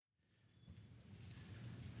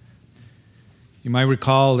You might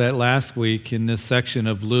recall that last week in this section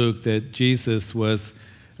of Luke that Jesus was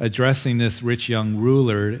addressing this rich young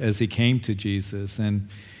ruler as he came to Jesus. And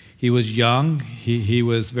he was young. He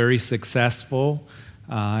was very successful.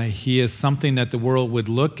 He is something that the world would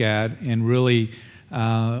look at and really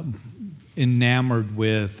enamored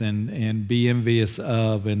with and be envious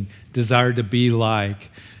of and desire to be like.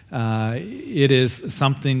 It is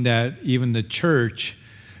something that even the church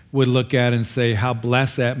would look at and say how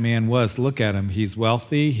blessed that man was. Look at him. He's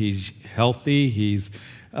wealthy. He's healthy. He's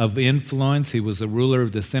of influence. He was a ruler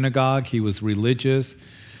of the synagogue. He was religious.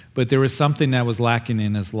 But there was something that was lacking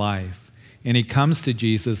in his life. And he comes to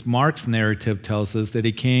Jesus. Mark's narrative tells us that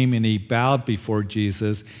he came and he bowed before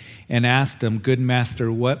Jesus and asked him, "Good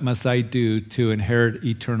master, what must I do to inherit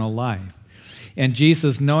eternal life?" And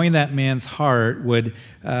Jesus, knowing that man's heart, would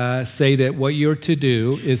say that what you're to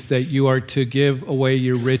do is that you are to give away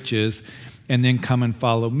your riches and then come and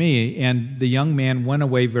follow me. And the young man went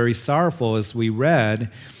away very sorrowful, as we read.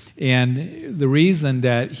 And the reason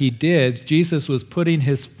that he did, Jesus was putting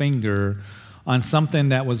his finger on something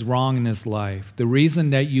that was wrong in his life. The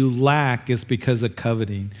reason that you lack is because of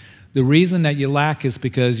coveting. The reason that you lack is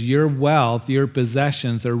because your wealth, your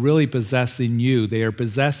possessions are really possessing you. They are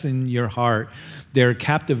possessing your heart. They're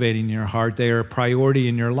captivating your heart. They are a priority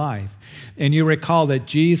in your life. And you recall that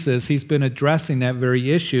Jesus, he's been addressing that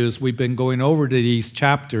very issue as we've been going over to these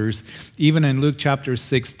chapters, even in Luke chapter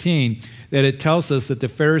 16, that it tells us that the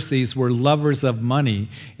Pharisees were lovers of money.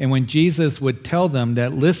 And when Jesus would tell them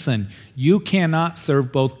that, listen, you cannot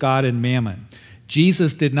serve both God and mammon.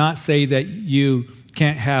 Jesus did not say that you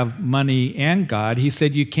can't have money and God. He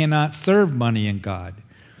said you cannot serve money and God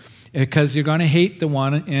because you're going to hate the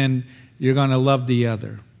one and you're going to love the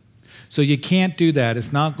other. So you can't do that.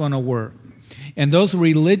 It's not going to work. And those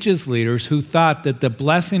religious leaders who thought that the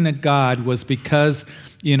blessing of God was because,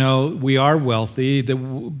 we are wealthy, that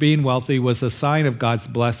being wealthy was a sign of God's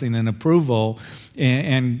blessing and approval,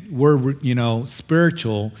 and we're,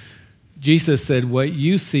 spiritual. Jesus said, what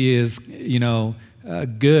you see is,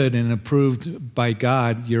 good and approved by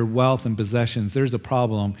God, your wealth and possessions, there's a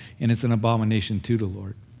problem, and it's an abomination to the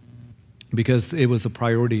Lord because it was a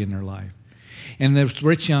priority in their life. And this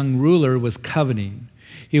rich young ruler was coveting.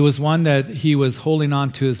 He was one that he was holding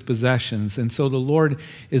on to his possessions. And so the Lord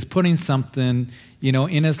is putting something,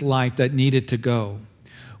 in his life that needed to go.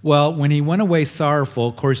 Well, when he went away sorrowful,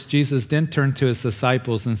 of course, Jesus then turned to his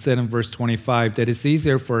disciples and said in verse 25 that it's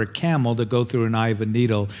easier for a camel to go through an eye of a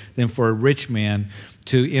needle than for a rich man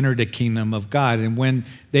to enter the kingdom of God. And when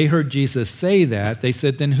they heard Jesus say that, they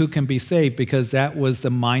said, then who can be saved? Because that was the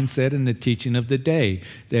mindset and the teaching of the day.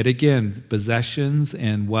 That again, possessions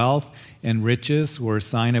and wealth and riches were a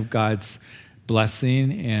sign of God's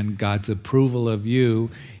blessing and God's approval of you.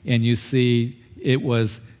 And you see, it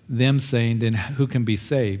was them saying, then who can be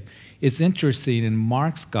saved? It's interesting in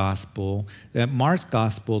Mark's gospel that Mark's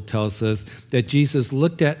gospel tells us that Jesus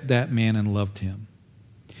looked at that man and loved him.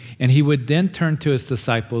 And he would then turn to his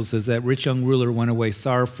disciples as that rich young ruler went away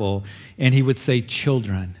sorrowful, and he would say,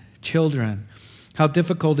 children, how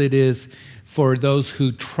difficult it is for those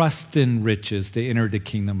who trust in riches to enter the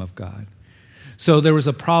kingdom of God. So there was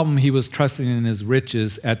a problem. He was trusting in his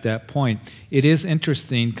riches at that point. It is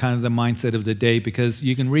interesting, kind of the mindset of the day, because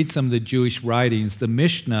you can read some of the Jewish writings. The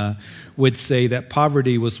Mishnah would say that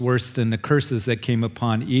poverty was worse than the curses that came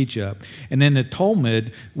upon Egypt. And then the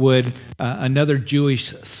Talmud would, another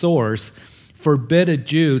Jewish source, forbid a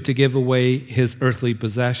Jew to give away his earthly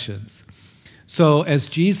possessions. So as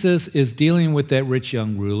Jesus is dealing with that rich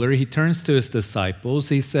young ruler, he turns to his disciples.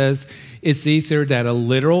 He says, it's easier that a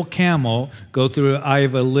literal camel go through the eye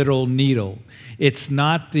of a literal needle. It's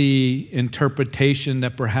not the interpretation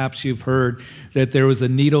that perhaps you've heard that there was a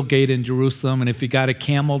needle gate in Jerusalem, and if you got a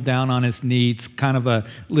camel down on his knees, kind of a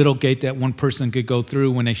little gate that one person could go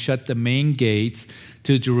through when they shut the main gates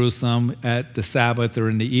to Jerusalem at the Sabbath or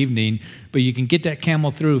in the evening. But you can get that camel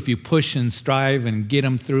through if you push and strive and get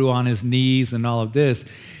him through on his knees and all of this.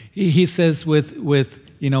 He says with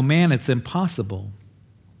man, it's impossible.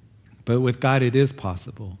 But with God, it is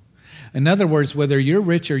possible. In other words, whether you're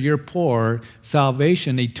rich or you're poor,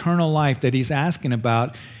 salvation, eternal life that he's asking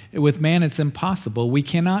about, with man, it's impossible. We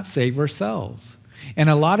cannot save ourselves. And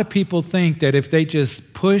a lot of people think that if they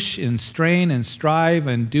just push and strain and strive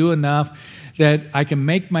and do enough, that I can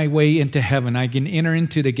make my way into heaven. I can enter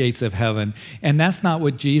into the gates of heaven. And that's not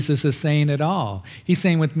what Jesus is saying at all. He's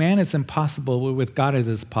saying with man it's impossible, but with God it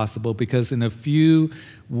is possible, because in a few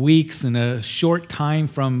weeks, in a short time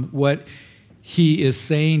from what he is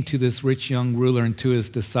saying to this rich young ruler and to his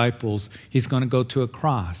disciples, he's going to go to a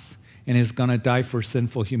cross. and is going to die for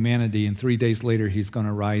sinful humanity, and 3 days later he's going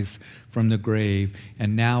to rise from the grave.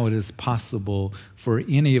 And now it is possible for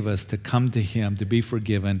any of us to come to him, to be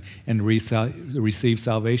forgiven, and receive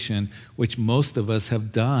salvation, which most of us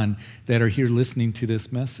have done that are here listening to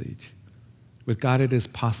this message. With God it is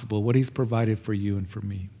possible, what he's provided for you and for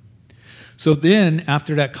me. So then,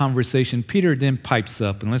 after that conversation, Peter then pipes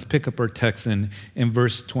up, and let's pick up our text in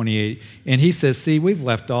verse 28. And he says, see, we've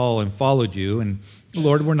left all and followed you, and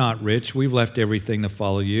Lord, we're not rich. We've left everything to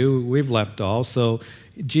follow you. We've left all. So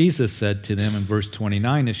Jesus said to them in verse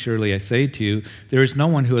 29, as surely I say to you, there is no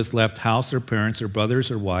one who has left house or parents or brothers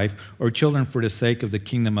or wife or children for the sake of the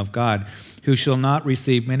kingdom of God who shall not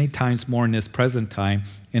receive many times more in this present time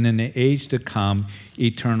and in the age to come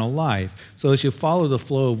eternal life. So as you follow the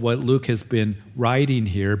flow of what Luke has been writing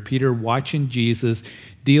here, Peter watching Jesus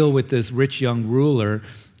deal with this rich young ruler,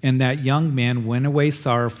 and that young man went away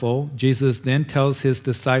sorrowful. Jesus then tells his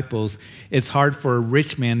disciples, it's hard for a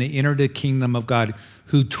rich man to enter the kingdom of God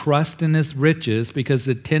who trust in his riches, because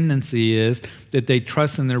the tendency is that they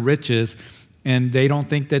trust in their riches and they don't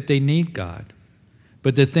think that they need God.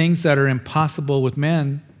 But the things that are impossible with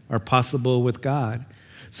men are possible with God.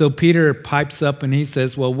 So Peter pipes up and he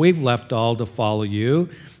says, well, we've left all to follow you.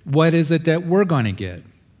 What is it that we're going to get?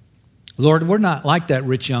 Lord, we're not like that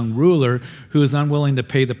rich young ruler who is unwilling to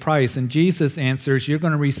pay the price. And Jesus answers, you're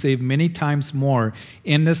going to receive many times more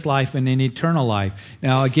in this life and in eternal life.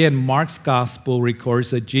 Now, again, Mark's gospel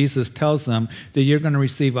records that Jesus tells them that you're going to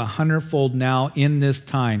receive 100-fold now in this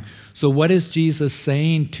time. So what is Jesus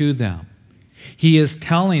saying to them? He is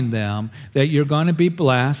telling them that you're going to be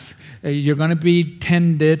blessed, you're going to be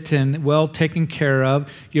tended and well taken care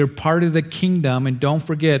of, you're part of the kingdom, and don't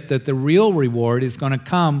forget that the real reward is going to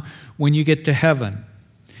come when you get to heaven,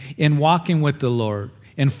 in walking with the Lord,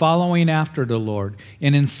 in following after the Lord,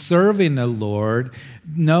 and in serving the Lord.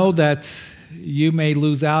 Know that you may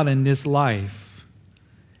lose out in this life.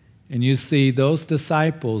 And you see those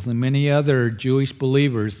disciples and many other Jewish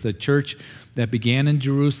believers, the church that began in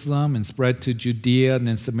Jerusalem and spread to Judea and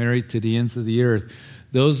then Samaria to the ends of the earth,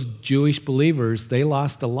 those Jewish believers, they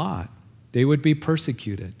lost a lot. They would be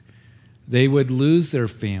persecuted. They would lose their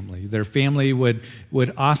family. Their family would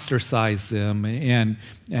ostracize them and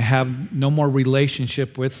have no more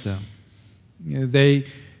relationship with them. They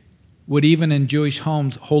would, even in Jewish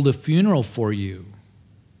homes, hold a funeral for you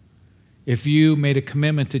if you made a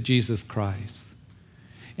commitment to Jesus Christ.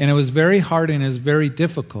 And it was very hard and it was very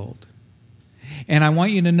difficult. And I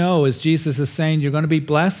want you to know, as Jesus is saying, you're going to be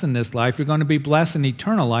blessed in this life. You're going to be blessed in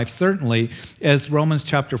eternal life, certainly, as Romans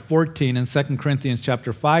chapter 14 and 2 Corinthians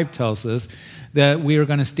chapter 5 tells us, that we are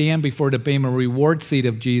going to stand before the Bema reward seat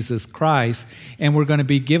of Jesus Christ, and we're going to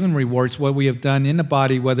be given rewards, what we have done in the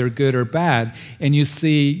body, whether good or bad. And you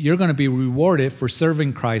see, you're going to be rewarded for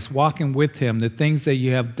serving Christ, walking with him, the things that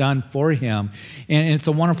you have done for him. And it's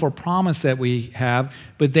a wonderful promise that we have,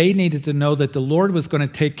 but they needed to know that the Lord was going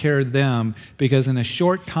to take care of them, because in a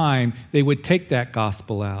short time, they would take that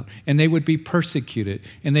gospel out, and they would be persecuted,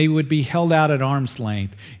 and they would be held out at arm's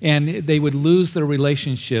length, and they would lose their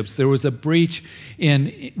relationships. There was a breach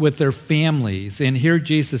with their families. And here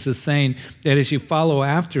Jesus is saying that as you follow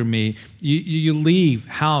after me, you leave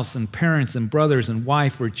house and parents and brothers and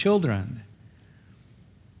wife or children.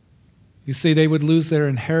 You see, they would lose their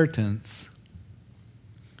inheritance.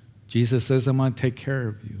 Jesus says, I'm going to take care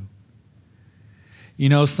of you. You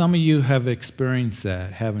know, some of you have experienced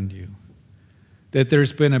that, haven't you? That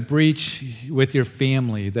there's been a breach with your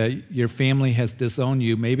family, that your family has disowned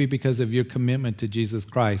you, maybe because of your commitment to Jesus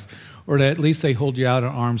Christ, or that at least they hold you out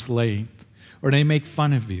at arm's length, or they make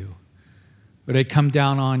fun of you, or they come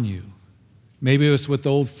down on you. Maybe it was with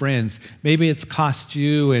old friends. Maybe it's cost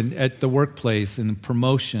you at the workplace and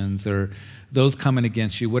promotions, or those coming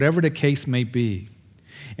against you, whatever the case may be.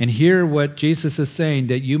 And hear what Jesus is saying,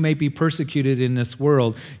 that you may be persecuted in this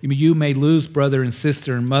world. You may lose brother and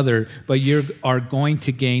sister and mother, but you are going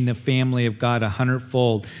to gain the family of God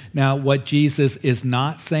 100-fold. Now, what Jesus is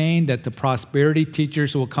not saying, that the prosperity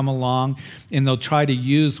teachers will come along and they'll try to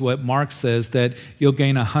use what Mark says, that you'll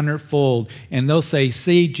gain 100-fold. And they'll say,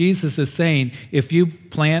 see, Jesus is saying, if you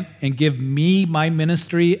plant and give me my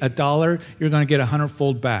ministry $1, you're going to get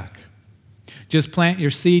 100-fold back. Just plant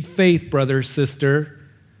your seed faith, brother, sister.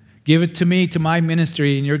 Give it to me, to my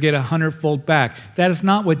ministry, and you'll get 100-fold back. That is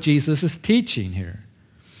not what Jesus is teaching here.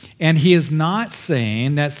 And he is not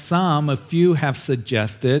saying that a few have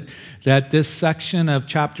suggested that this section of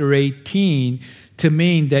chapter 18 to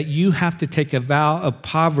mean that you have to take a vow of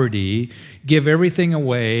poverty, give everything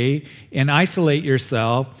away, and isolate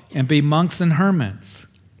yourself and be monks and hermits.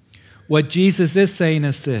 What Jesus is saying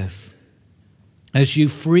is this: as you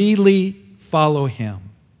freely follow him,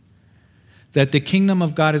 that the kingdom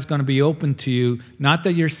of God is going to be open to you, not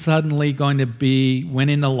that you're suddenly going to be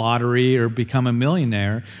winning the lottery or become a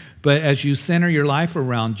millionaire, but as you center your life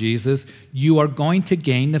around Jesus, you are going to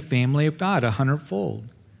gain the family of God 100-fold.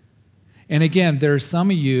 And again, there are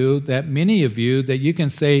some of you, that many of you, that you can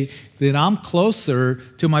say that I'm closer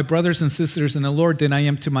to my brothers and sisters in the Lord than I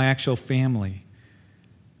am to my actual family,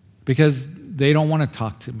 because they don't want to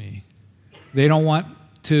talk to me. They don't want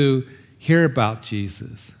to hear about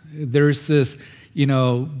Jesus. There's this,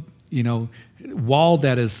 wall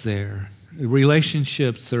that is there.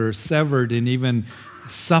 Relationships are severed and even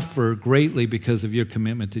suffer greatly because of your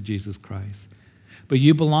commitment to Jesus Christ. But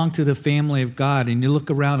you belong to the family of God, and you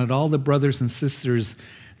look around at all the brothers and sisters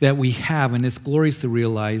that we have, and it's glorious to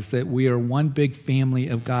realize that we are one big family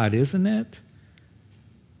of God, isn't it?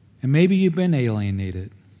 And maybe you've been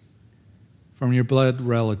alienated from your blood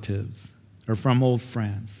relatives or from old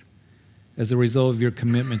friends as a result of your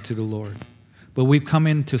commitment to the Lord. But we've come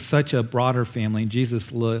into such a broader family, and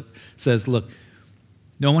Jesus says, look,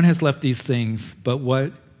 no one has left these things, but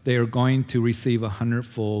what they are going to receive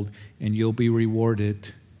 100-fold, and you'll be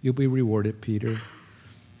rewarded. You'll be rewarded, Peter.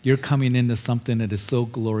 You're coming into something that is so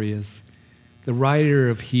glorious. The writer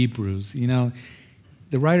of Hebrews,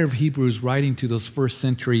 writing to those first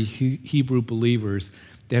century Hebrew believers,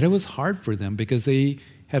 that it was hard for them because they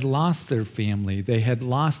had lost their family. They had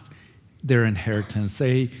lost their inheritance.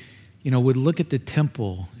 They, would look at the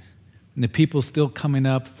temple and the people still coming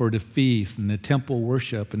up for the feast and the temple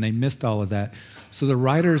worship, and they missed all of that. So the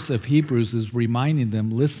writers of Hebrews is reminding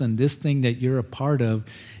them, listen, this thing that you're a part of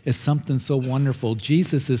is something so wonderful.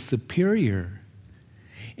 Jesus is superior.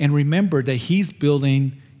 And remember that he's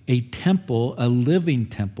building a temple, a living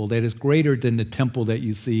temple, that is greater than the temple that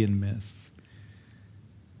you see and miss.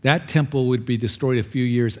 That temple would be destroyed a few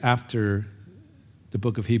years after the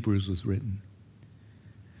book of Hebrews was written.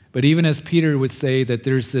 But even as Peter would say that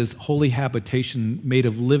there's this holy habitation made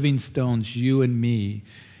of living stones, you and me,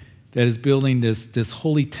 that is building this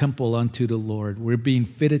holy temple unto the Lord. We're being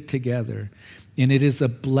fitted together. And it is a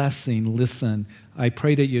blessing. Listen, I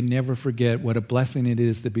pray that you never forget what a blessing it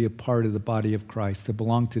is to be a part of the body of Christ, to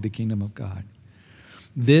belong to the kingdom of God.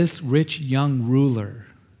 This rich young ruler,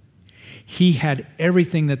 he had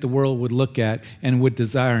everything that the world would look at and would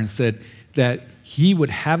desire, and said that he would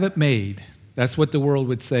have it made. That's what the world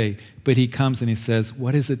would say. But he comes and he says,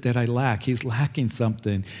 what is it that I lack? He's lacking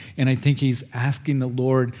something. And I think he's asking the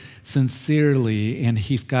Lord sincerely, and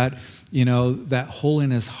he's got, that hole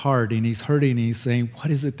in his heart, and he's hurting, and he's saying,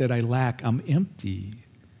 what is it that I lack? I'm empty.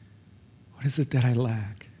 What is it that I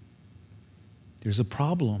lack? There's a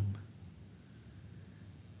problem.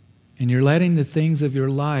 And you're letting the things of your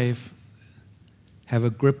life have a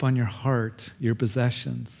grip on your heart, your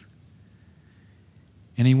possessions.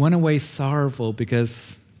 And he went away sorrowful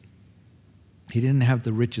because he didn't have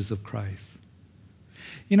the riches of Christ.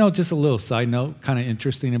 Just a little side note, kind of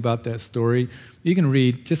interesting about that story. You can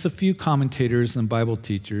read just a few commentators and Bible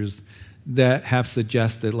teachers that have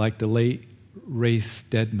suggested, like the late Ray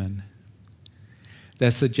Stedman,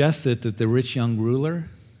 that suggested that the rich young ruler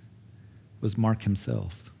was Mark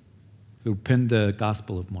himself, who penned the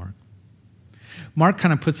Gospel of Mark. Mark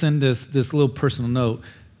kind of puts in this little personal note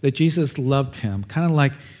that Jesus loved him, kind of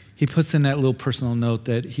like he puts in that little personal note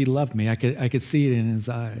that he loved me. I could see it in his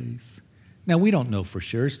eyes. Now, we don't know for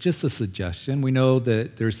sure. It's just a suggestion. We know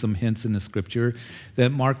that there's some hints in the scripture that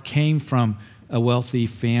Mark came from a wealthy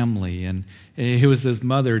family, and it was his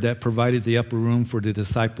mother that provided the upper room for the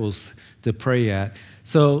disciples to pray at.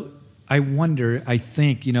 So I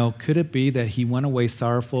think, could it be that he went away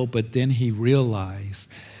sorrowful, but then he realized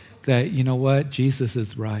that, Jesus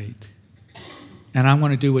is right. And I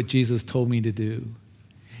want to do what Jesus told me to do.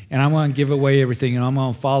 And I want to give away everything, and I'm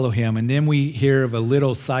going to follow him. And then we hear of a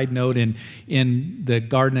little side note in the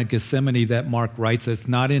Garden of Gethsemane that Mark writes. It's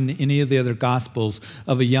not in any of the other Gospels,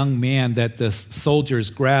 of a young man that the soldiers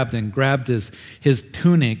grabbed his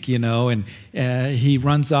tunic, and he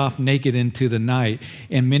runs off naked into the night.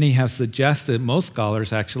 And many have suggested, most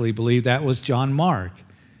scholars actually believe that was John Mark.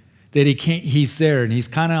 That he's there, and he's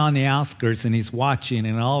kind of on the outskirts, and he's watching,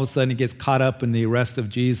 and all of a sudden he gets caught up in the arrest of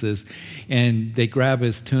Jesus, and they grab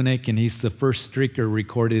his tunic, and he's the first streaker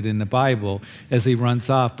recorded in the Bible as he runs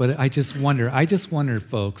off. But I just wonder,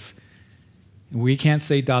 folks, we can't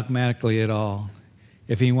say dogmatically at all,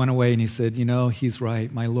 if he went away and he said, he's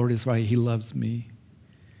right, my Lord is right, he loves me,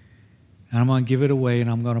 and I'm going to give it away, and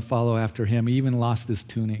I'm going to follow after him. He even lost his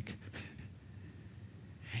tunic.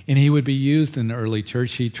 And he would be used in the early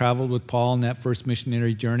church. He traveled with Paul on that first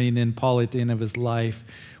missionary journey, and then Paul at the end of his life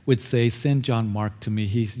would say, send John Mark to me,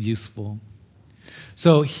 he's useful.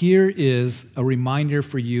 So here is a reminder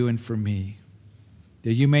for you and for me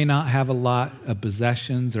that you may not have a lot of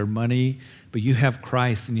possessions or money, but you have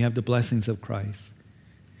Christ and you have the blessings of Christ.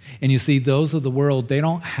 And you see, those of the world, they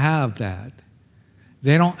don't have that.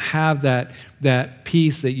 They don't have that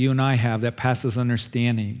peace that you and I have that passes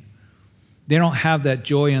understanding. They don't have that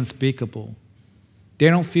joy unspeakable. They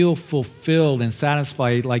don't feel fulfilled and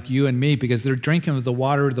satisfied like you and me because they're drinking of the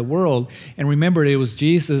water of the world. And remember, it was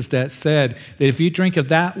Jesus that said that if you drink of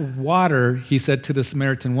that water, he said to the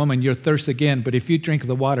Samaritan woman, you'll thirst again. But if you drink of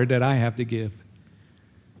the water that I have to give,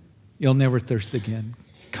 you'll never thirst again.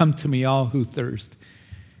 Come to me, all who thirst,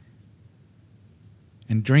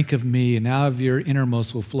 and drink of me, and out of your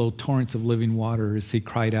innermost will flow torrents of living water, as he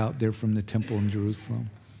cried out there from the temple in Jerusalem.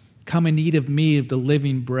 Come and eat of me, of the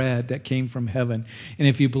living bread that came from heaven. And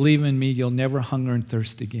if you believe in me, you'll never hunger and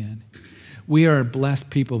thirst again. We are a blessed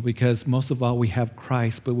people because most of all, we have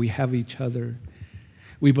Christ, but we have each other.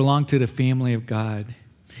 We belong to the family of God.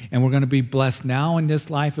 And we're going to be blessed now in this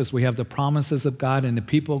life as we have the promises of God and the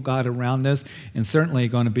people of God around us, and certainly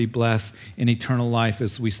going to be blessed in eternal life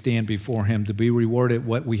as we stand before him to be rewarded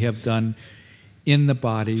what we have done in the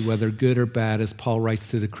body, whether good or bad, as Paul writes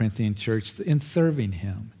to the Corinthian church, in serving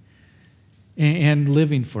him and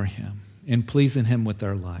living for him and pleasing him with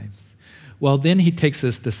our lives. Well, then he takes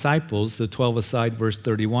his disciples, the 12 aside, verse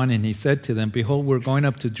 31, and he said to them, behold, we're going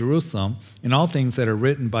up to Jerusalem, and all things that are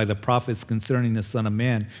written by the prophets concerning the Son of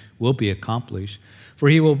Man will be accomplished. For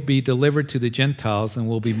he will be delivered to the Gentiles and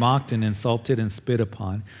will be mocked and insulted and spit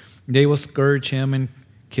upon. They will scourge him and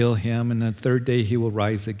kill him, and the third day he will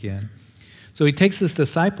rise again. So he takes his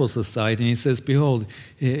disciples aside and he says, behold,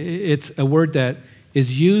 it's a word that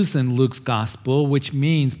is used in Luke's gospel, which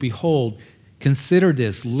means, behold, consider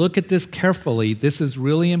this, look at this carefully, this is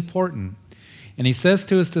really important. And he says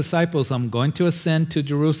to his disciples, I'm going to ascend to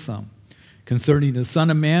Jerusalem. Concerning the Son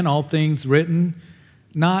of Man, all things written,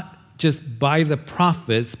 not just by the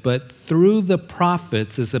prophets, but through the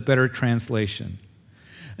prophets is a better translation.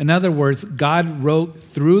 In other words, God wrote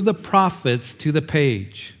through the prophets to the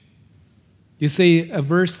page. You see, a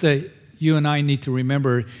verse that you and I need to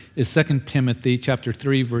remember is 2 Timothy chapter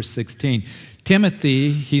 3, verse 16.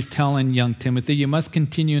 Timothy, he's telling young Timothy, you must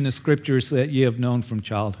continue in the scriptures that you have known from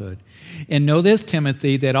childhood. And know this,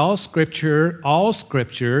 Timothy, that all scripture,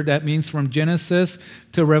 that means from Genesis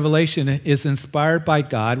to Revelation, is inspired by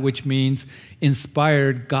God, which means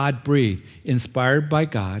inspired, God-breathed, inspired by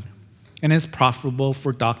God, and is profitable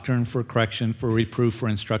for doctrine, for correction, for reproof, for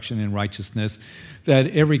instruction in righteousness, that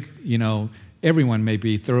everyone may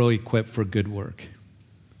be thoroughly equipped for good work.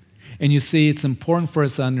 And you see, it's important for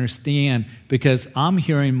us to understand, because I'm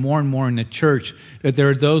hearing more and more in the church that there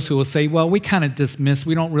are those who will say, well, we kind of dismiss,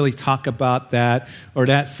 we don't really talk about that or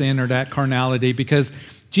that sin or that carnality because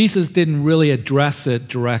Jesus didn't really address it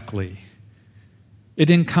directly. It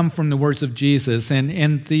didn't come from the words of Jesus,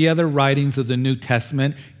 and the other writings of the New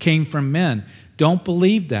Testament came from men. Don't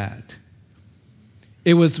believe that.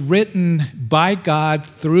 It was written by God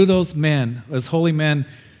through those men, as holy men,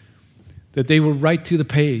 that they were right to the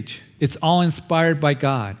page. It's all inspired by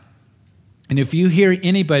God. And if you hear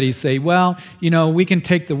anybody say, well, we can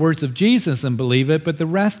take the words of Jesus and believe it, but the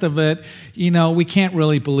rest of it, we can't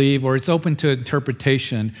really believe, or it's open to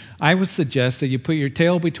interpretation, I would suggest that you put your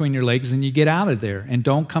tail between your legs and you get out of there and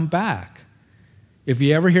don't come back. If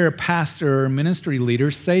you ever hear a pastor or ministry leader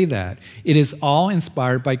say that, it is all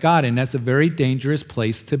inspired by God, and that's a very dangerous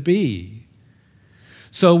place to be.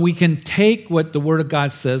 So we can take what the Word of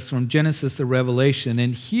God says from Genesis to Revelation,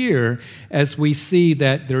 and here, as we see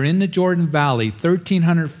that they're in the Jordan Valley,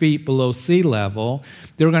 1,300 feet below sea level,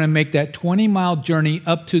 they're going to make that 20-mile journey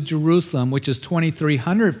up to Jerusalem, which is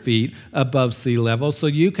 2,300 feet above sea level. So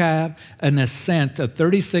you have an ascent of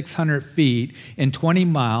 3,600 feet in 20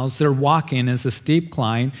 miles. They're walking as a steep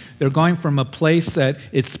climb. They're going from a place that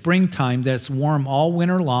it's springtime, that's warm all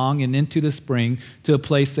winter long and into the spring, to a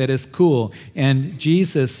place that is cool. And Jesus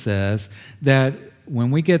says that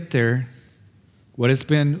when we get there, what has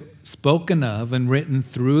been spoken of and written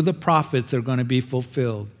through the prophets are going to be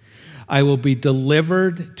fulfilled. I will be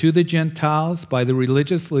delivered to the Gentiles by the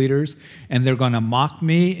religious leaders, and they're going to mock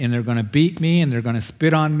me, and they're going to beat me, and they're going to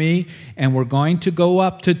spit on me, and we're going to go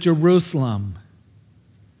up to Jerusalem.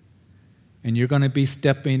 And you're going to be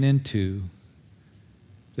stepping into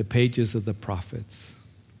the pages of the prophets.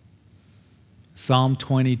 Psalm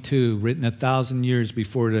 22, written 1,000 years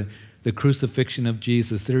before the crucifixion of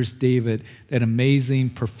Jesus. There's David, that amazing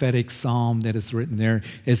prophetic psalm that is written there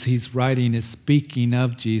as he's writing, is speaking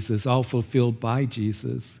of Jesus, all fulfilled by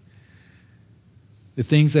Jesus. The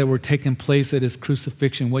things that were taking place at his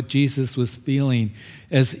crucifixion, what Jesus was feeling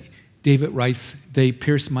as David writes, they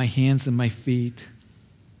pierce my hands and my feet,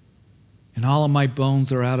 and all of my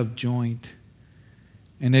bones are out of joint.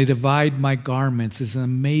 And they divide my garments. It's an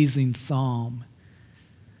amazing psalm.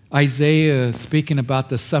 Isaiah, speaking about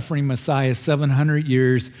the suffering Messiah 700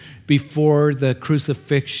 years before the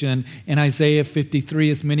crucifixion. In Isaiah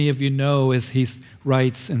 53, as many of you know, as he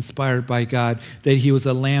writes, inspired by God, that he was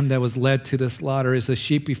a lamb that was led to the slaughter, as a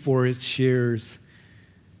sheep before its shears.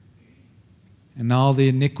 And all the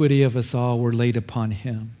iniquity of us all were laid upon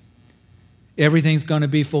him. Everything's going to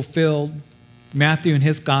be fulfilled. Matthew in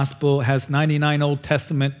his gospel has 99 Old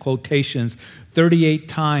Testament quotations. 38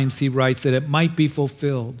 times he writes that it might be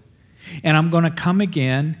fulfilled. And I'm going to come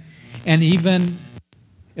again, and even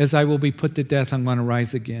as I will be put to death, I'm going to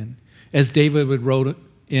rise again. As David would wrote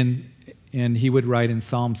in, and he would write in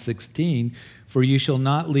Psalm 16, for you shall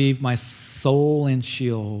not leave my soul in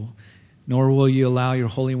Sheol, nor will you allow your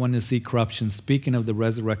Holy One to see corruption. Speaking of the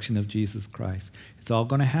resurrection of Jesus Christ. It's all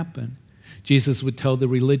going to happen. Jesus would tell the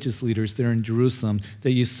religious leaders there in Jerusalem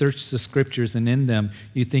that you search the scriptures, and in them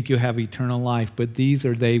you think you have eternal life, but these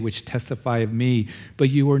are they which testify of me. But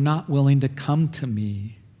you are not willing to come to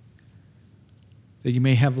me, that you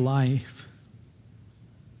may have life.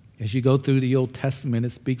 As you go through the Old Testament,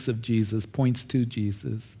 it speaks of Jesus, points to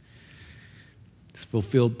Jesus. It's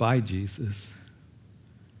fulfilled by Jesus.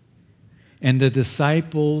 And the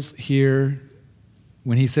disciples here,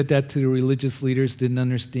 when he said that to the religious leaders, didn't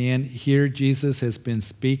understand. Here Jesus has been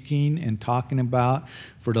speaking and talking about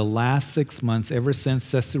for the last 6 months, ever since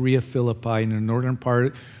Caesarea Philippi in the northern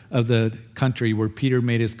part of the country where Peter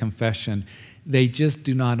made his confession. They just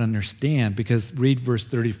do not understand, because read verse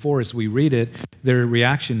 34 as we read it. Their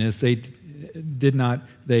reaction is they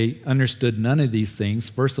understood none of these things,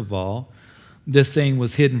 first of all. This saying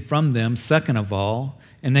was hidden from them, second of all,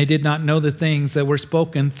 and they did not know the things that were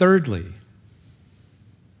spoken, thirdly.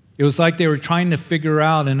 It was like they were trying to figure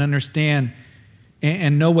out and understand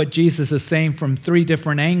and know what Jesus is saying from 3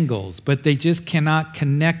 different angles, but they just cannot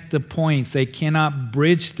connect the points. They cannot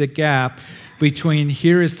bridge the gap between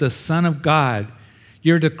here is the Son of God.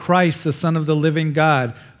 You're the Christ, the Son of the living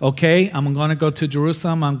God. Okay, I'm going to go to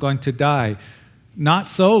Jerusalem. I'm going to die. Not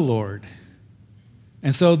so, Lord.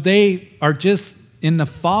 And so they are just in the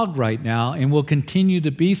fog right now and will continue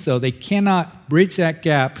to be so. They cannot bridge that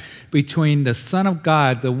gap between the Son of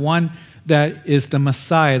God, the one that is the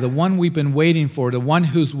Messiah, the one we've been waiting for, the one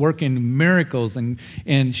who's working miracles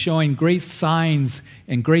and showing great signs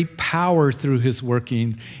and great power through his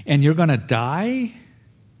working, and you're going to die?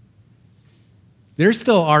 They're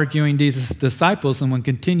still arguing, these disciples, and will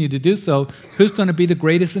continue to do so, who's going to be the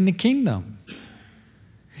greatest in the kingdom?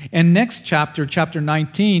 And next chapter, chapter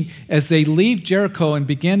 19, as they leave Jericho and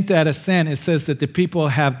begin that ascent, it says that the people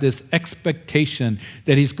have this expectation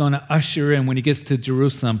that he's going to usher in, when he gets to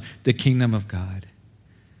Jerusalem, the kingdom of God.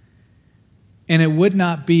 And it would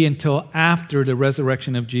not be until after the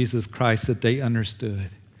resurrection of Jesus Christ that they understood.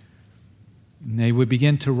 And they would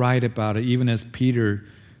begin to write about it, even as Peter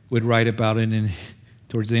would write about it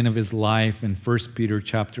towards the end of his life in 1 Peter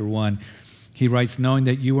chapter 1. He writes, knowing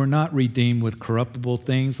that you were not redeemed with corruptible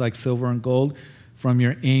things like silver and gold from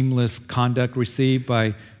your aimless conduct received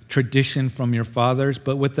by tradition from your fathers,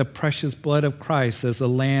 but with the precious blood of Christ as a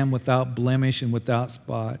lamb without blemish and without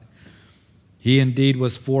spot. He indeed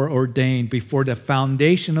was foreordained before the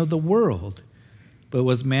foundation of the world, but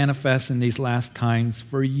was manifest in these last times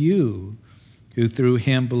for you, who through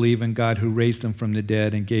him believe in God, who raised him from the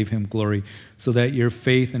dead and gave him glory, so that your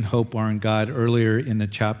faith and hope are in God. Earlier in the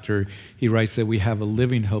chapter, he writes that we have a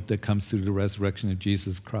living hope that comes through the resurrection of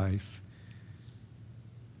Jesus Christ.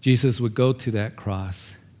 Jesus would go to that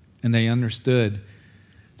cross, and they understood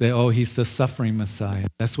that, oh, he's the suffering Messiah.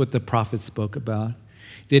 That's what the prophet spoke about.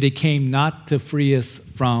 That he came not to free us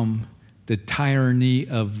from the tyranny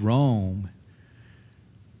of Rome,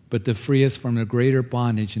 but to free us from a greater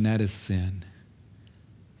bondage, and that is sin.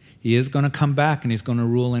 He is going to come back and he's going to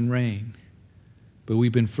rule and reign. But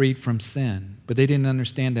we've been freed from sin. But they didn't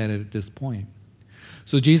understand that at this point.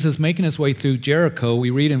 So Jesus making his way through Jericho,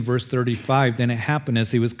 we read in verse 35, then it happened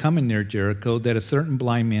as he was coming near Jericho that a certain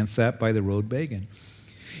blind man sat by the road begging.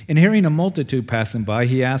 And hearing a multitude passing by,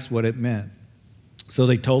 he asked what it meant. So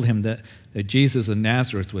they told him that Jesus of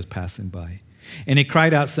Nazareth was passing by. And he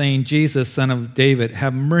cried out, saying, Jesus, Son of David,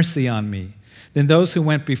 have mercy on me. Then those who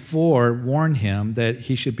went before warned him that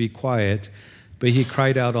he should be quiet, but he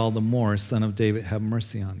cried out all the more, Son of David, have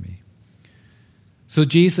mercy on me. So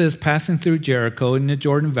Jesus, passing through Jericho in the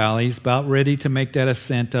Jordan Valley, is about ready to make that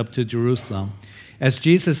ascent up to Jerusalem. As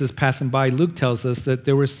Jesus is passing by, Luke tells us that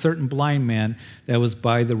there was a certain blind man that was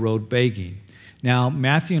by the road begging. Now,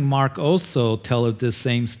 Matthew and Mark also tell of this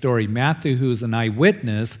same story. Matthew, who's an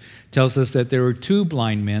eyewitness, tells us that there were two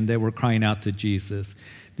blind men that were crying out to Jesus.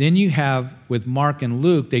 Then you have, with Mark and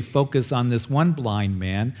Luke, they focus on this one blind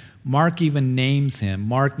man. Mark even names him.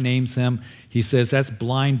 Mark names him, he says, that's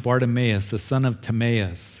blind Bartimaeus, the son of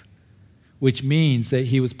Timaeus, which means that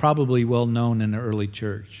he was probably well known in the early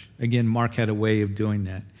church. Again, Mark had a way of doing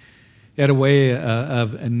that. He had a way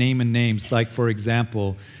of naming names. Like, for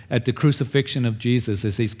example, at the crucifixion of Jesus,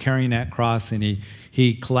 as he's carrying that cross and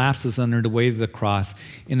he collapses under the weight of the cross,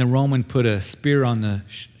 and the Roman put a spear on the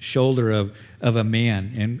shoulder of a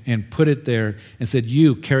man and put it there and said,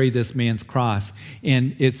 you carry this man's cross.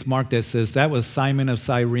 And it's Mark that says, that was Simon of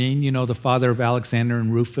Cyrene, the father of Alexander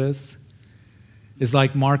and Rufus. It's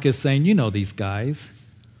like Mark is saying, you know these guys.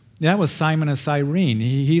 That was Simon of Cyrene.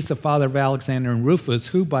 He's the father of Alexander and Rufus,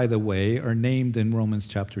 who, by the way, are named in Romans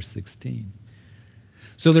chapter 16.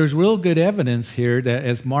 So there's real good evidence here that,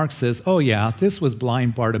 as Mark says, oh yeah, this was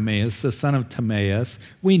blind Bartimaeus, the son of Timaeus.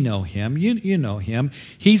 We know him. You know him.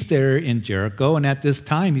 He's there in Jericho, and at this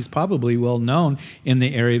time, he's probably well known in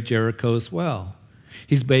the area of Jericho as well.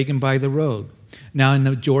 He's begging by the road. Now, in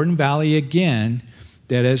the Jordan Valley again,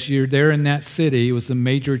 that as you're there in that city, it was a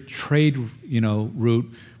major trade,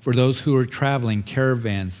 route for those who were traveling,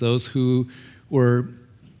 caravans, those who were,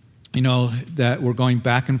 that were going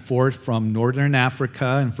back and forth from northern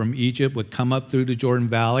Africa and from Egypt, would come up through the Jordan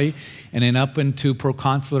Valley and then up into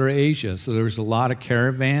proconsular Asia. So there's a lot of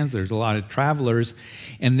caravans, there's a lot of travelers.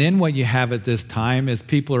 And then what you have at this time is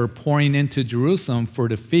people are pouring into Jerusalem for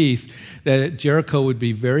the feast, that Jericho would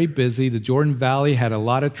be very busy. The Jordan Valley had a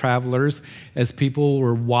lot of travelers. As people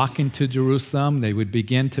were walking to Jerusalem, they would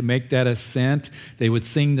begin to make that ascent. They would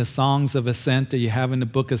sing the songs of ascent that you have in the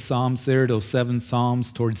book of Psalms there, those 7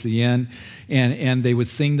 Psalms towards the end. And they would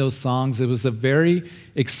sing those songs. It was a very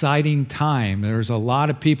exciting time. There's a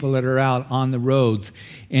lot of people that are out on the roads.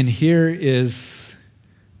 And here is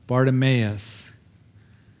Bartimaeus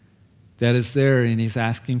that is there, and he's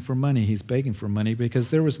asking for money. He's begging for money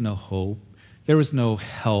because there was no hope. There was no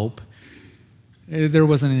help. There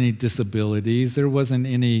wasn't any disabilities. There wasn't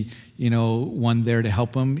any, one there to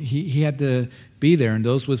help him. He had to be there, and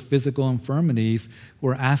those with physical infirmities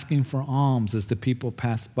were asking for alms as the people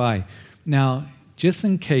passed by. Now, just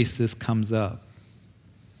in case this comes up,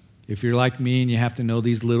 if you're like me and you have to know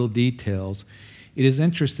these little details, it is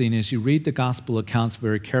interesting as you read the gospel accounts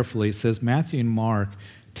very carefully. It says Matthew and Mark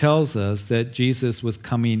tells us that Jesus was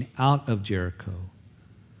coming out of Jericho.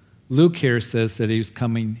 Luke here says that he was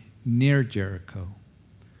coming near Jericho.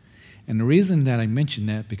 And the reason that I mention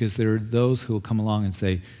that, because there are those who will come along and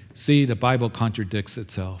say, see, the Bible contradicts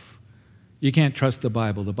itself. You can't trust the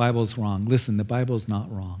Bible. The Bible's wrong. Listen, the Bible's not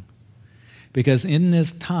wrong. Because in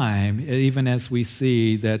this time, even as we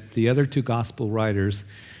see that the other 2 gospel writers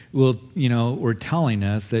were telling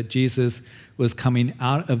us that Jesus was coming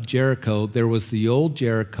out of Jericho. There was the old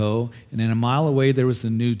Jericho, and then a mile away there was the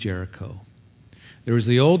new Jericho. There was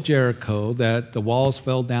the old Jericho that the walls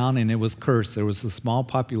fell down and it was cursed. There was a small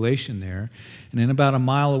population there. And then about a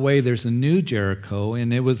mile away there's a new Jericho,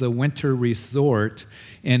 and it was a winter resort,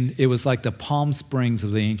 and it was like the Palm Springs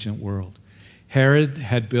of the ancient world. Herod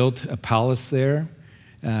had built a palace there.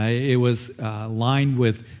 It was lined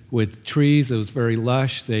with trees. It was very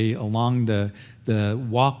lush. Along the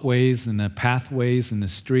walkways and the pathways and the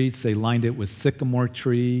streets, they lined it with sycamore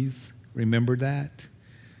trees. Remember that?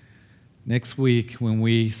 Next week, when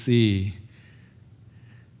we see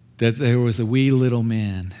that there was a wee little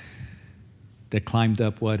man that climbed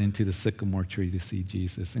up into the sycamore tree to see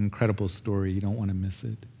Jesus. Incredible story. You don't want to miss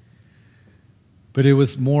it. But it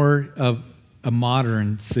was more of a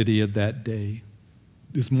modern city of that day.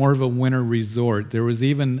 It was more of a winter resort. There was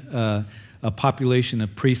even a population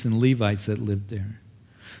of priests and Levites that lived there.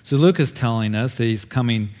 So Luke is telling us that he's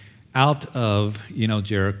coming out of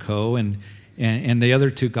Jericho, and the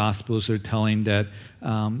other 2 gospels are telling that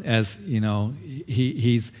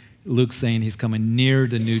he's Luke's saying he's coming near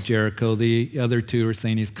the new Jericho. The other 2 are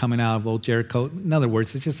saying he's coming out of old Jericho. In other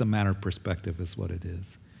words, it's just a matter of perspective is what it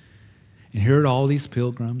is. And here are all these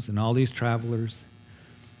pilgrims and all these travelers.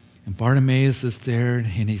 And Bartimaeus is there,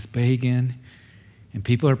 and he's begging, and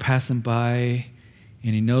people are passing by,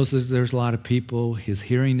 and he knows that there's a lot of people. His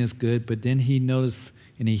hearing is good, but then he knows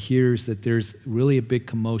and he hears that there's really a big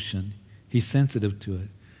commotion. He's sensitive to it.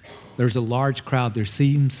 There's a large crowd. There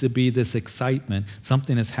seems to be this excitement.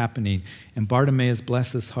 Something is happening. And Bartimaeus,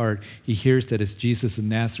 bless his heart, he hears that it's Jesus of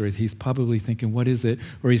Nazareth. He's probably thinking, what is it?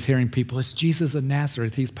 Or he's hearing people, it's Jesus of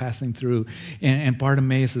Nazareth. He's passing through. And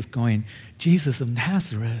Bartimaeus is going, Jesus of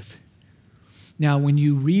Nazareth. Now, when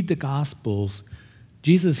you read the Gospels,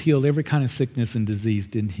 Jesus healed every kind of sickness and disease,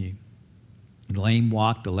 didn't he? The lame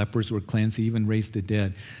walked, the lepers were cleansed, he even raised the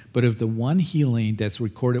dead. But of the one healing that's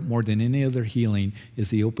recorded more than any other healing is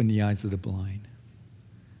he opened the eyes of the blind.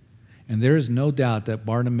 And there is no doubt that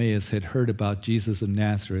Bartimaeus had heard about Jesus of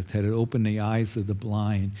Nazareth, had opened the eyes of the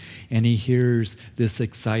blind, and he hears this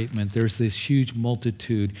excitement. There's this huge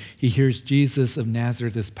multitude. He hears Jesus of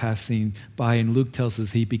Nazareth is passing by, and Luke tells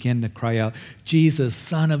us he began to cry out, "Jesus,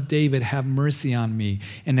 Son of David, have mercy on me."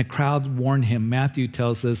 And the crowd warned him. Matthew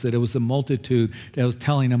tells us that it was the multitude that was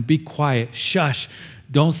telling him, "Be quiet, shush,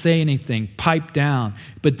 don't say anything, pipe down."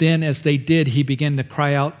 But then as they did, he began to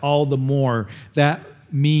cry out all the more. That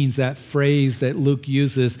phrase that Luke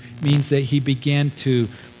uses means that he began to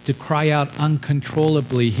cry out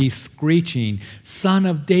uncontrollably. He's screeching, "Son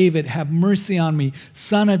of David, have mercy on me.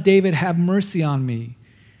 Son of David, have mercy on me."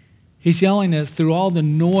 He's yelling this through all the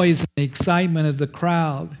noise and the excitement of the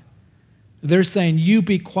crowd. They're saying, "You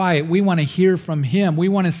be quiet. We want to hear from him. We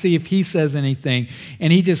want to see if he says anything."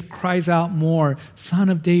 And he just cries out more, "Son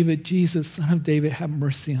of David, Jesus, Son of David, have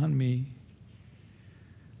mercy on me."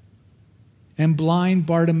 And blind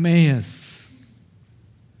Bartimaeus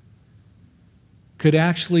could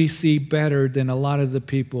actually see better than a lot of the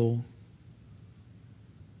people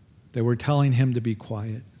that were telling him to be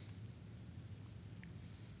quiet.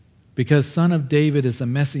 Because Son of David is a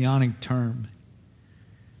messianic term.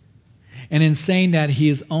 And in saying that, he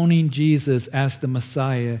is owning Jesus as the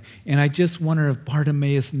Messiah. And I just wonder if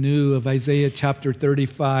Bartimaeus knew of Isaiah chapter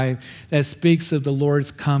 35 that speaks of the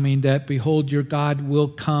Lord's coming, that behold, your God will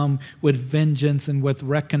come with vengeance and with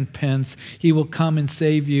recompense. He will come and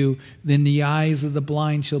save you. Then the eyes of the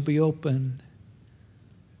blind shall be opened.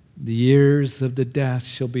 The ears of the deaf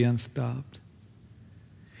shall be unstopped.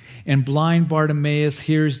 And blind Bartimaeus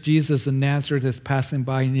hears Jesus of Nazareth is passing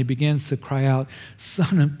by, and he begins to cry out,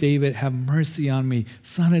 "Son of David, have mercy on me.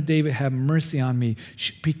 Son of David, have mercy on me."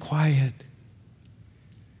 Shh, be quiet.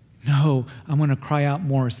 No, I'm going to cry out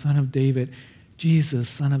more. "Son of David, Jesus,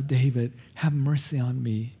 Son of David, have mercy on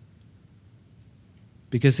me."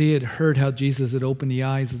 Because he had heard how Jesus had opened the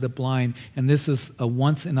eyes of the blind, and this is a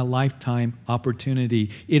once-in-a-lifetime opportunity.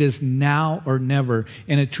 It is now or never,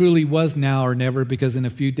 and it truly was now or never, because in a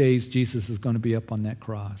few days, Jesus is going to be up on that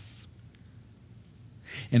cross.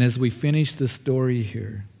 And as we finish the story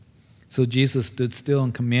here, so Jesus stood still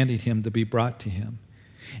and commanded him to be brought to him.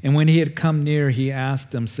 And when he had come near, he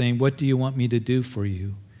asked him, saying, "What do you want me to do for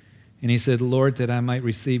you?" And he said, "Lord, that I might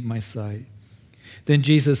receive my sight." Then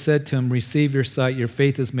Jesus said to him, "Receive your sight, your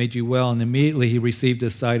faith has made you well." And immediately he received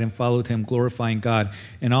his sight and followed him, glorifying God.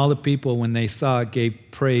 And all the people, when they saw it, gave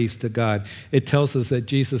praise to God. It tells us that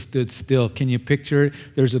Jesus stood still. Can you picture it?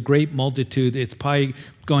 There's a great multitude. It's probably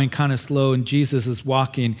going kind of slow, and Jesus is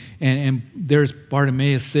walking, and there's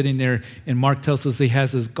Bartimaeus sitting there, and Mark tells us he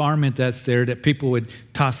has his garment that's there that people would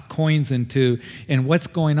toss coins into. And what's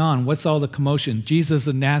going on? What's all the commotion? Jesus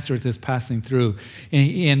of Nazareth is passing through,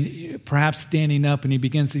 and perhaps standing up, and he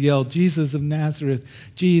begins to yell, "Jesus of Nazareth,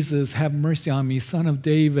 Jesus, have mercy on me. Son of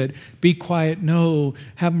David, be quiet. No,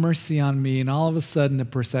 have mercy on me." And all of a sudden, the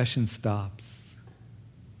procession stops.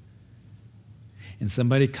 And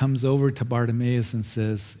somebody comes over to Bartimaeus and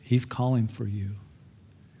says, "He's calling for you."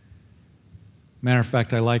 Matter of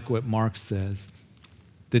fact, I like what Mark says,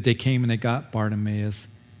 that they came and they got Bartimaeus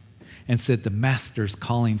and said, "The Master's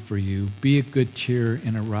calling for you. Be of good cheer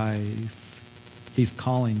and arise. He's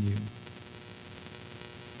calling you."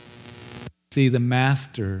 See, the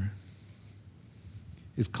Master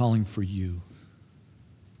is calling for you.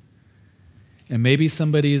 And maybe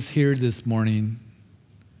somebody is here this morning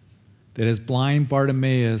that as blind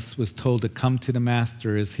Bartimaeus was told to come to the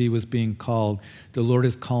Master as he was being called, the Lord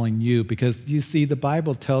is calling you. Because you see, the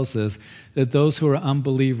Bible tells us that those who are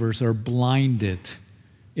unbelievers are blinded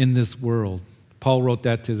in this world. Paul wrote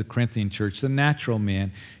that to the Corinthian church. The natural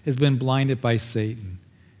man has been blinded by Satan.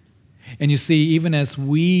 And you see, even as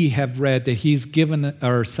we have read that he's given,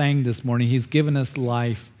 or sang this morning, he's given us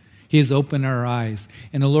life. He has opened our eyes.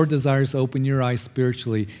 And the Lord desires to open your eyes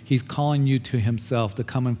spiritually. He's calling you to himself to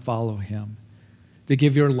come and follow him, to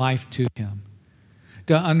give your life to him,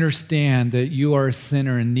 to understand that you are a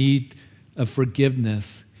sinner in need of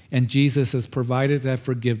forgiveness. And Jesus has provided that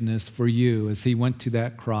forgiveness for you as he went to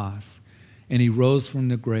that cross and he rose from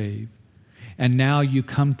the grave. And now you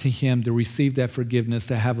come to him to receive that forgiveness,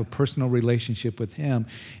 to have a personal relationship with him.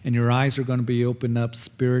 And your eyes are going to be opened up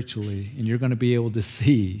spiritually, and you're going to be able to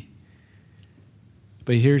see.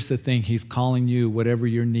 But here's the thing, he's calling you, whatever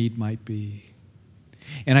your need might be.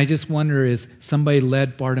 And I just wonder, as somebody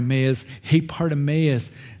led Bartimaeus, "Hey,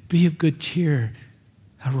 Bartimaeus, be of good cheer.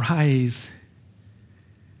 Arise.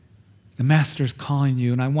 The Master's calling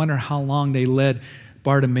you. And I wonder how long they led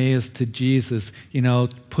Bartimaeus to Jesus,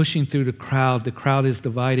 pushing through the crowd. The crowd is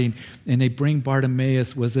dividing, and they bring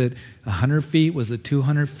Bartimaeus. Was it 100 feet? Was it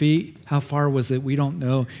 200 feet? How far was it? We don't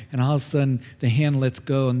know. And all of a sudden, the hand lets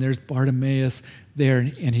go, and there's Bartimaeus there,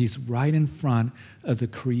 and he's right in front of the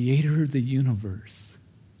creator of the universe.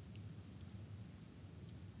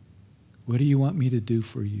 What do you want me to do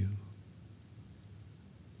for you?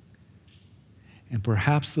 And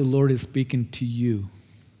perhaps the Lord is speaking to you.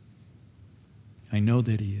 I know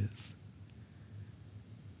that he is.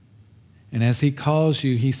 And as he calls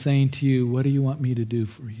you, he's saying to you, what do you want me to do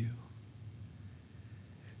for you?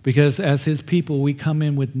 Because as his people, we come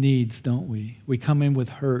in with needs, don't we? We come in with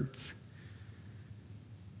hurts.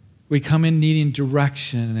 We come in needing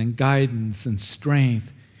direction and guidance and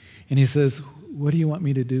strength. And he says, what do you want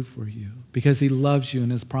me to do for you? Because he loves you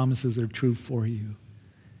and his promises are true for you.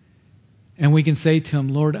 And we can say to him,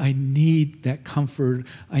 Lord, I need that comfort.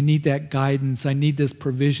 I need that guidance. I need this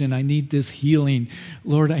provision. I need this healing.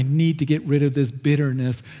 Lord, I need to get rid of this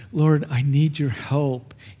bitterness. Lord, I need your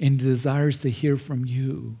help and desires to hear from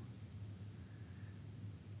you.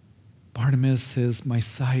 Bartimaeus says, my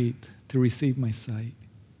sight, to receive my sight.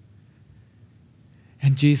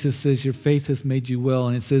 And Jesus says, your faith has made you well.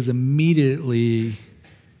 And it says immediately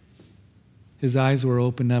his eyes were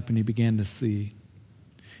opened up and he began to see.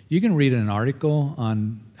 You can read an article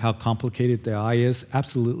on how complicated the eye is.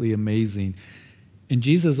 Absolutely amazing. And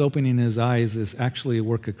Jesus opening his eyes is actually a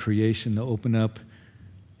work of creation to open up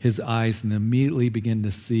his eyes and immediately begin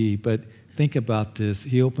to see. But think about this.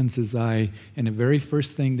 He opens his eye, and the very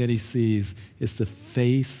first thing that he sees is the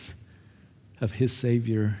face of his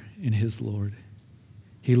Savior and his Lord.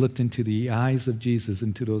 He looked into the eyes of Jesus,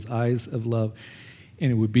 into those eyes of love,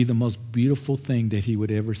 and it would be the most beautiful thing that he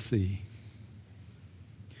would ever see.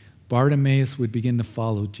 Bartimaeus would begin to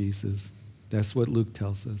follow Jesus. That's what Luke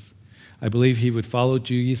tells us. I believe he would follow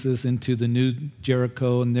Jesus into the new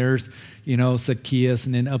Jericho, and there's, Zacchaeus,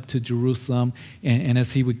 and then up to Jerusalem. And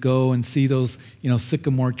as he would go and see those,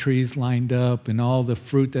 sycamore trees lined up and all the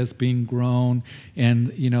fruit that's being grown and,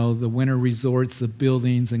 the winter resorts, the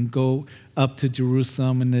buildings, and go up to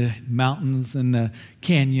Jerusalem and the mountains and the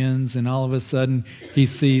canyons, and all of a sudden he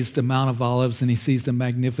sees the Mount of Olives and he sees the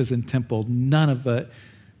magnificent temple. None of it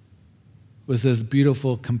was as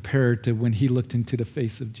beautiful compared to when he looked into the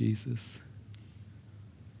face of Jesus.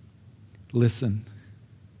 Listen,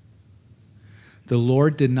 the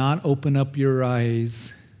Lord did not open up your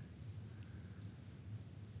eyes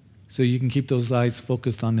so you can keep those eyes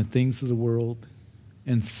focused on the things of the world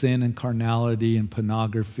and sin and carnality and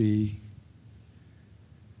pornography.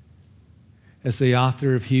 As the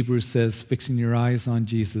author of Hebrews says, fixing your eyes on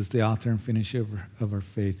Jesus, the author and finisher of our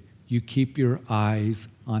faith. You keep your eyes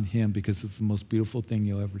on him because it's the most beautiful thing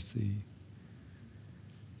you'll ever see.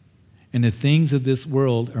 And the things of this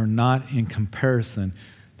world are not in comparison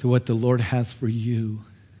to what the Lord has for you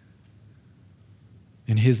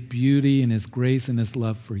and his beauty and his grace and his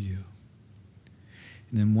love for you.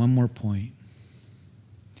 And then one more point.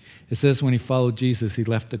 It says when he followed Jesus, he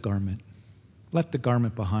left the garment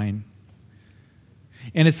behind.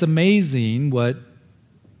 And it's amazing what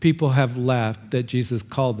people have left that Jesus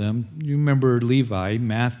called them. You remember Levi,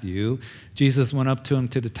 Matthew. Jesus went up to him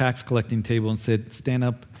to the tax collecting table and said, stand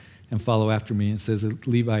up and follow after me. And it says that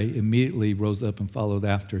Levi immediately rose up and followed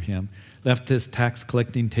after him. Left his tax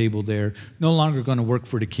collecting table there. No longer going to work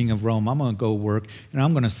for the king of Rome. I'm going to go work and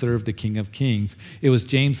I'm going to serve the King of Kings. It was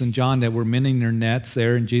James and John that were mending their nets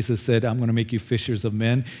there, and Jesus said, I'm going to make you fishers of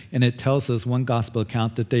men. And it tells us one gospel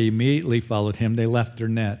account that they immediately followed him. They left their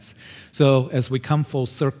nets. So as we come full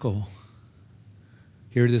circle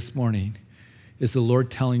here this morning, is the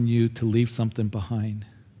Lord telling you to leave something behind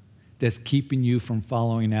that's keeping you from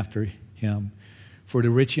following after him? For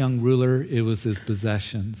the rich young ruler, it was his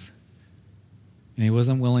possessions. And he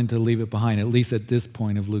wasn't willing to leave it behind, at least at this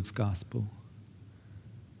point of Luke's gospel.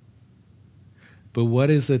 But what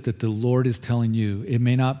is it that the Lord is telling you? It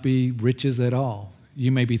may not be riches at all.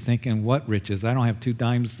 You may be thinking, what riches? I don't have 2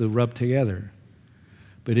 dimes to rub together.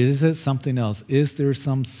 But is it something else? Is there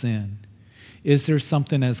some sin? Is there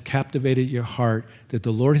something that's captivated your heart that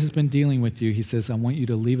the Lord has been dealing with you? He says, I want you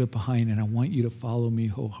to leave it behind and I want you to follow me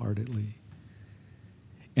wholeheartedly.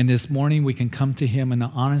 And this morning we can come to him in the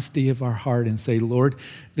honesty of our heart and say, Lord,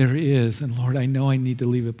 there is. And Lord, I know I need to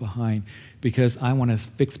leave it behind because I want to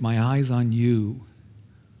fix my eyes on you,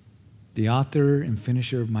 the author and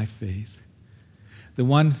finisher of my faith. The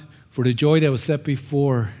one for the joy that was set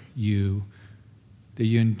before you, that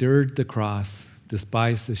you endured the cross,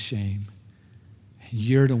 despised the shame. And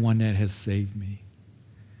you're the one that has saved me.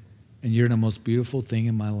 And you're the most beautiful thing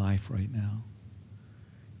in my life right now.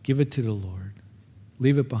 Give it to the Lord.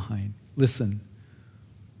 Leave it behind. Listen,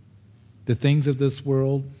 the things of this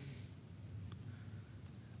world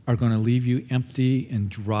are going to leave you empty and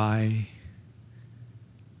dry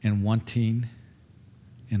and wanting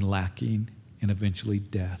and lacking and eventually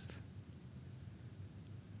death.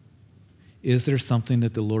 Is there something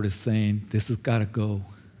that the Lord is saying, this has got to go,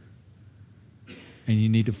 and you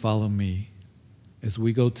need to follow me? As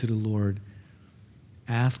we go to the Lord,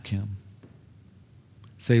 ask him.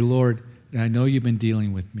 Say, Lord, I know you've been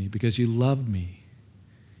dealing with me because you love me,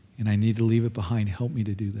 and I need to leave it behind. Help me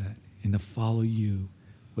to do that and to follow you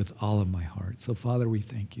with all of my heart. So, Father, we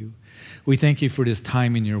thank you. We thank you for this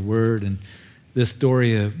time in your word and this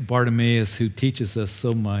story of Bartimaeus who teaches us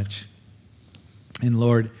so much. And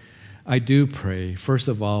Lord, I do pray, first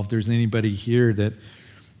of all, if there's anybody here that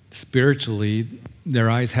spiritually their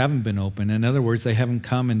eyes haven't been open, in other words, they haven't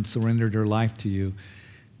come and surrendered their life to you.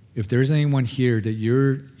 If there's anyone here that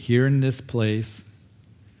you're here in this place,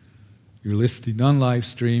 you're listening on live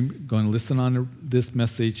stream, going to listen on this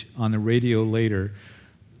message on the radio later,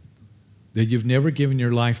 that you've never given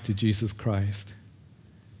your life to Jesus Christ,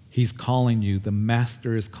 he's calling you. The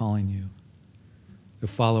Master is calling you to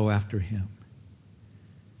follow after him.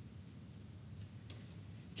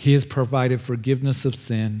 He has provided forgiveness of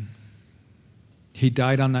sin. He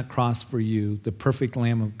died on that cross for you, the perfect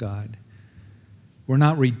Lamb of God. We're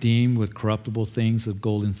not redeemed with corruptible things of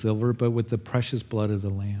gold and silver, but with the precious blood of the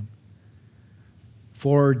Lamb.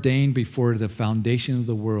 Foreordained before the foundation of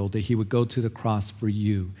the world that he would go to the cross for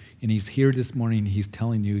you. And he's here this morning, he's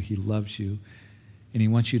telling you he loves you, and he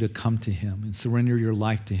wants you to come to him and surrender your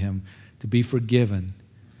life to him, to be forgiven,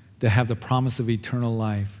 to have the promise of eternal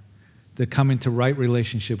life, to come into right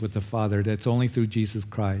relationship with the Father. That's only through Jesus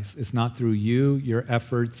Christ. It's not through you, your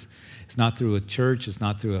efforts. It's not through a church. It's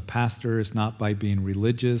not through a pastor. It's not by being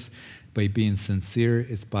religious, by being sincere.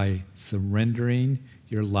 It's by surrendering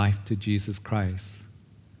your life to Jesus Christ.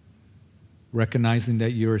 Recognizing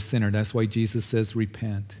that you're a sinner. That's why Jesus says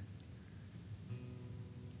repent.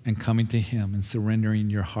 And coming to him and surrendering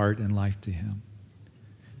your heart and life to him.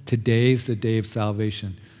 Today is the day of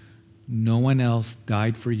salvation. No one else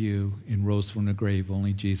died for you and rose from the grave,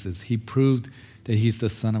 only Jesus. He proved that he's the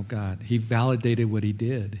Son of God. He validated what he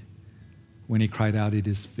did when he cried out, it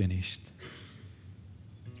is finished.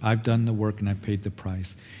 I've done the work and I paid the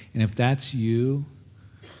price. And if that's you,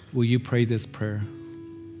 will you pray this prayer?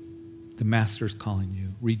 The Master's calling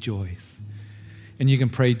you. Rejoice. And you can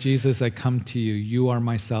pray, Jesus, I come to you. You are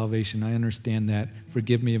my salvation. I understand that.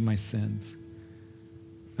 Forgive me of my sins.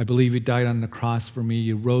 I believe you died on the cross for me.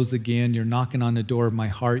 You rose again. You're knocking on the door of my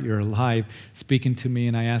heart. You're alive, speaking to me,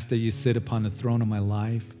 and I ask that you sit upon the throne of my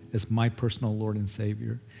life as my personal Lord and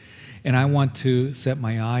Savior. And I want to set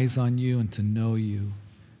my eyes on you and to know you,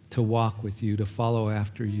 to walk with you, to follow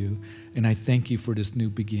after you. And I thank you for this new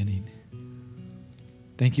beginning.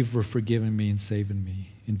 Thank you for forgiving me and saving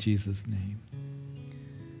me. In Jesus' name.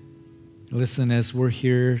 Listen, as we're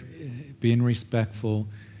here being respectful,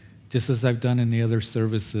 just as I've done in the other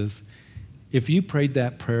services, if you prayed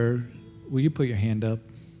that prayer, will you put your hand up?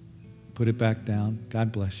 Put it back down.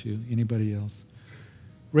 God bless you. Anybody else?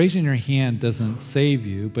 Raising your hand doesn't save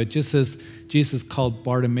you, but just as Jesus called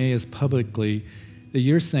Bartimaeus publicly, that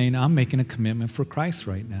you're saying, I'm making a commitment for Christ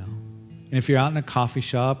right now. And if you're out in a coffee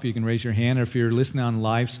shop, you can raise your hand. Or if you're listening on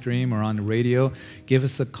live stream or on the radio, give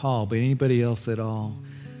us a call. But anybody else at all.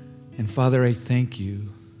 And Father, I thank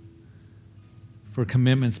you for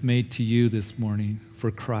commitments made to you this morning for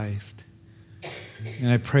Christ. And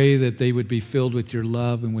I pray that they would be filled with your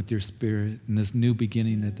love and with your Spirit in this new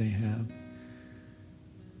beginning that they have.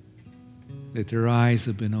 That their eyes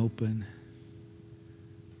have been open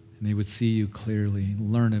and they would see you clearly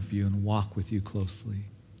and learn of you and walk with you closely.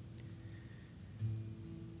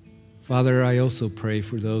 Father, I also pray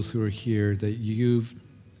for those who are here that you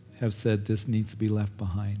have said this needs to be left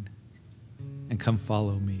behind and come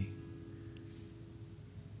follow me.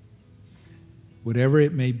 Whatever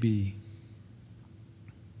it may be,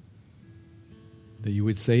 that you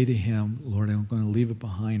would say to him, Lord, I'm going to leave it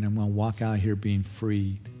behind. I'm going to walk out here being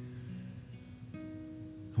freed.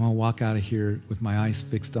 I'm going to walk out of here with my eyes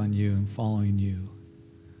fixed on you and following you.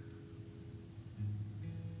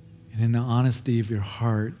 And in the honesty of your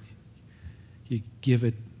heart, you give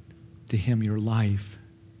it to him, your life.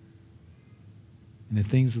 And the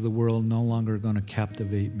things of the world no longer are going to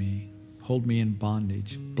captivate me, hold me in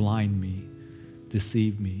bondage, blind me,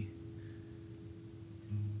 deceive me.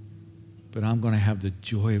 But I'm going to have the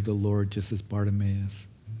joy of the Lord just as Bartimaeus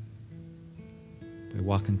by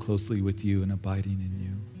walking closely with you and abiding in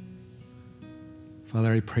you.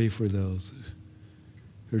 Father, I pray for those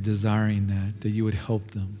who are desiring that you would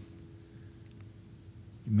help them.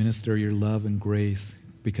 You minister your love and grace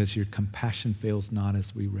because your compassion fails not,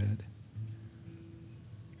 as we read.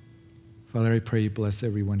 Father, I pray you bless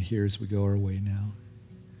everyone here as we go our way now.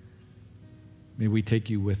 May we take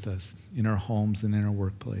you with us in our homes and in our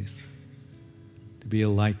workplace to be a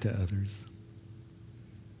light to others.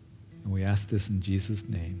 And we ask this in Jesus'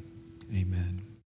 name. Amen.